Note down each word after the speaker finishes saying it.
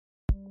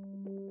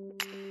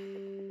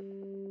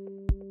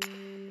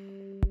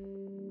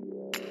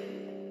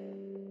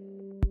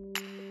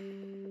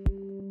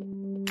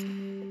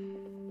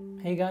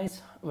Hey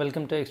guys,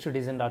 welcome to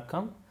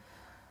EXTRUDESIGN.com.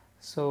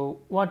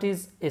 So what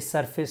is a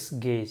surface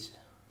gauge?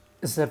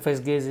 A surface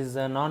gauge is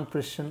a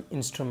non-precision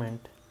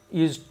instrument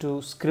used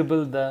to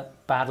scribble the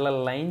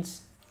parallel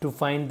lines to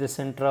find the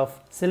center of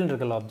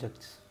cylindrical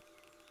objects.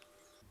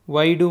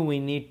 Why do we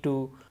need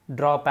to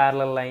draw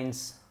parallel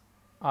lines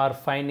or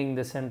finding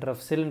the center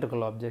of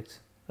cylindrical objects,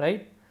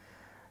 right?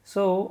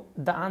 So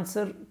the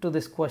answer to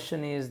this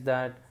question is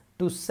that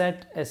to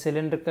set a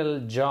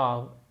cylindrical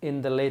jaw in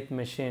the lathe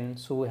machine,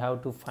 so we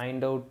have to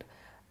find out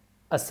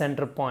a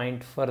center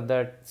point for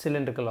that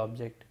cylindrical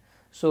object.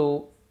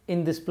 So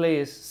in this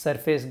place,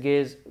 surface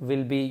gauge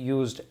will be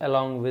used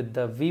along with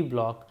the V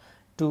block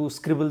to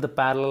scribble the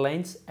parallel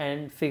lines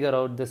and figure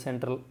out the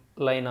central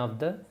line of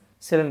the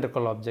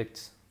cylindrical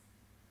objects.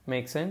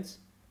 Make sense?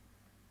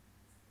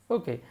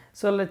 Okay,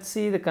 so let's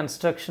see the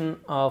construction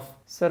of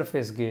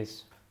surface gauge.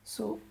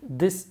 So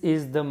this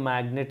is the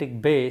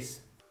magnetic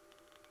base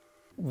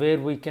where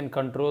we can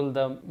control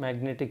the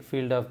magnetic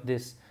field of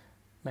this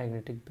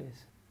magnetic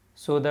base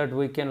so that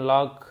we can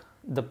lock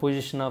the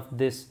position of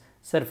this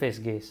surface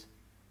gauge.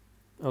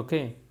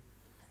 Okay,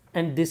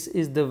 and this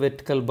is the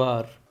vertical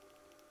bar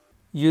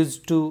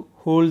used to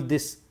hold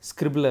this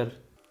scribbler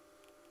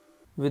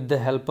with the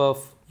help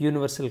of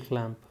universal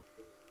clamp.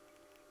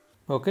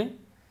 Okay,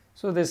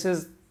 so this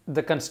is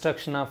the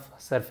construction of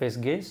surface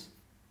gauge.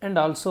 And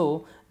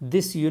also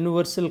this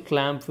universal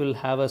clamp will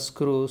have a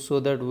screw so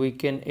that we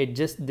can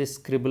adjust this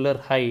scribbler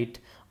height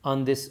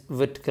on this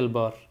vertical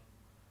bar.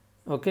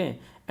 Okay,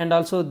 and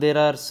also there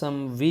are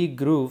some V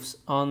grooves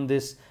on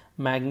this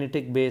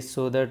magnetic base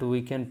so that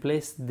we can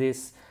place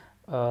this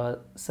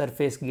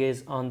surface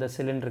gauge on the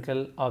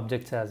cylindrical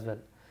objects as well.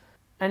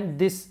 And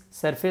this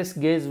surface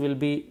gauge will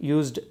be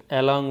used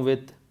along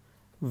with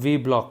V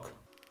block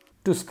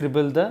to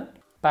scribble the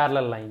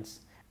parallel lines.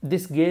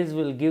 This gauge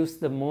will give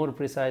the more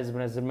precise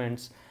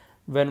measurements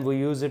when we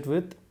use it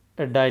with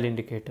a dial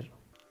indicator.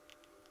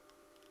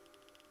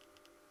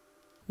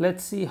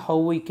 Let's see how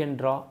we can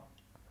draw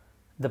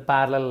the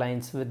parallel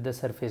lines with the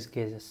surface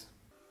gauges.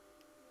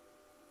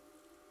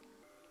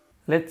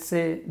 Let's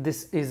say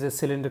this is a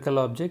cylindrical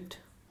object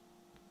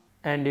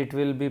and it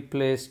will be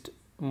placed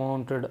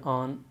mounted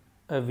on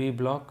a V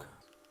block,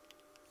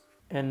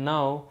 and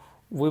now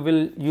we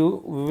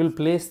will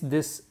place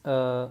this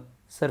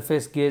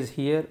surface gauge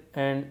here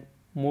and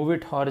move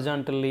it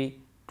horizontally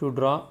to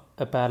draw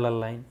a parallel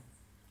line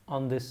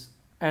on this,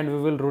 and we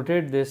will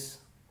rotate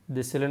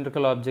the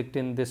cylindrical object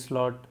in this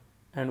slot,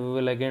 and we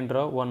will again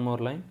draw one more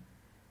line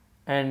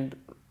and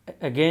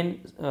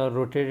again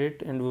rotate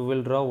it, and we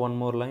will draw one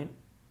more line,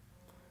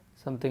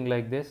 something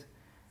like this,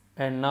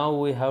 and now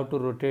we have to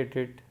rotate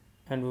it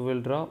and we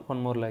will draw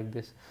one more like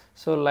this.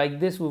 So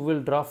like this we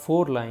will draw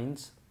 4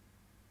 lines.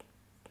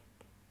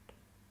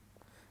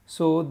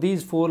 So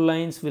these 4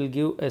 lines will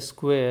give a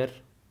square.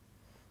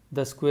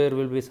 The square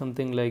will be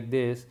something like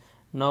this.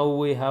 Now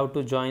we have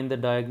to join the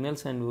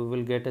diagonals and we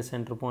will get a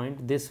center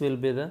point. This will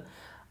be the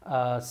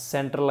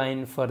center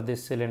line for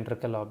this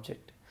cylindrical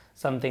object,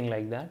 something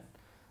like that.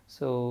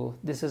 So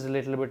this is a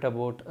little bit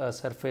about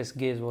surface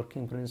gauge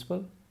working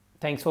principle.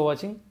 Thanks for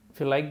watching. If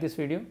you like this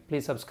video,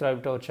 please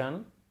subscribe to our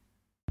channel.